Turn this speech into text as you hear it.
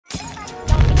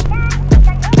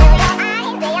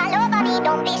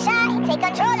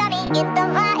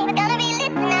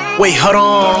Wait, hold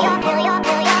on.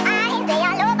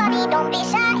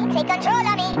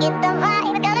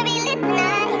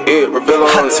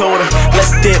 I told her,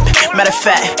 let's dip. Matter of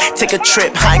fact, take a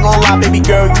trip. I ain't gon' lie, baby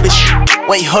girl, you the shit.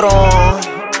 Wait, hold on.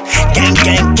 Gang,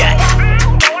 gang, gang.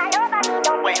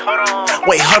 Wait, hold on.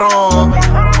 Wait, hold on.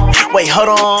 Wait, hold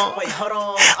on.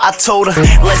 I told her,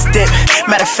 let's dip.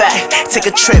 Matter of fact, take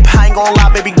a trip. I ain't gon' lie,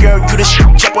 baby girl, you the shit.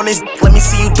 Jump on this, let me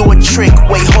see you do a trick.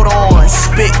 Wait, hold on.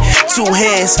 Spit, two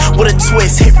hands with a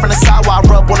twist. Hit from the side while I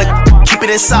rub on the. Keep it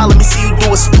inside, let me see you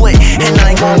do a split. And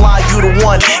I ain't gon' lie, you the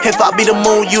one. If I be the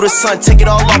moon, you the sun. Take it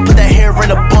all off, put that hair in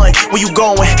a bun. Where you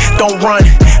going? Don't run.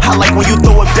 I like when you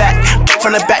throw it back.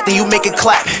 From the back, then you make it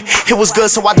clap. It was good,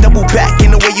 so I double back.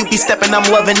 In the way you be stepping, I'm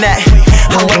loving that.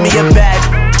 I love me a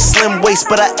bad slim waist,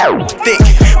 but her thick.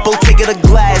 Bottega the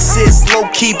glasses, low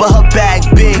key, but her bag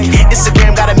big.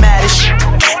 Instagram got it mad as shit.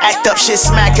 Act up, shit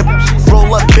smack it.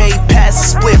 Roll up, babe, pass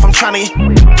a spliff. I'm tryna.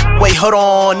 Wait, hold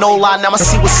on, no lie, now I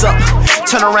see what's up.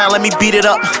 Turn around, let me beat it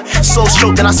up. Slow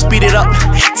stroke, then I speed it up.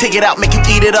 Take it out, make you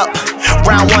eat it up.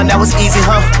 Round one, that was easy,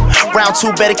 huh? Round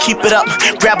two, better keep it up.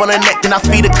 Grab on her neck, then I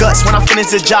feed her guts. When I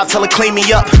finish the job, tell her clean me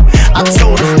up. I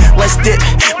told her, let's dip.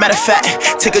 Matter of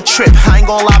fact, take a trip. I ain't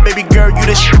gon' lie, baby girl, you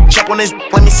the shit. Jump on this,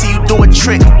 let me see you do a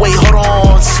trick. Wait, hold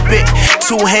on, spit.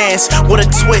 Two hands with a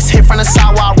twist. Hit from the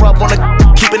side while I rub on the.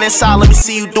 Keep it inside, let me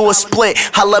see you do a split.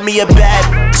 I love me a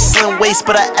bad slim waist,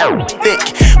 but her thick.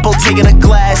 Bottega the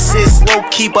glasses, low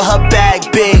key, but her bag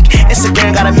big.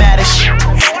 Instagram got it mad as shit.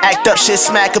 Act up, shit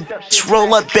smack a bitch.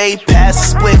 Roll up, babe, pass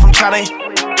a split. I'm tryna.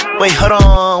 Wait, hold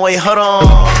on, wait, hold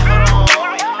on.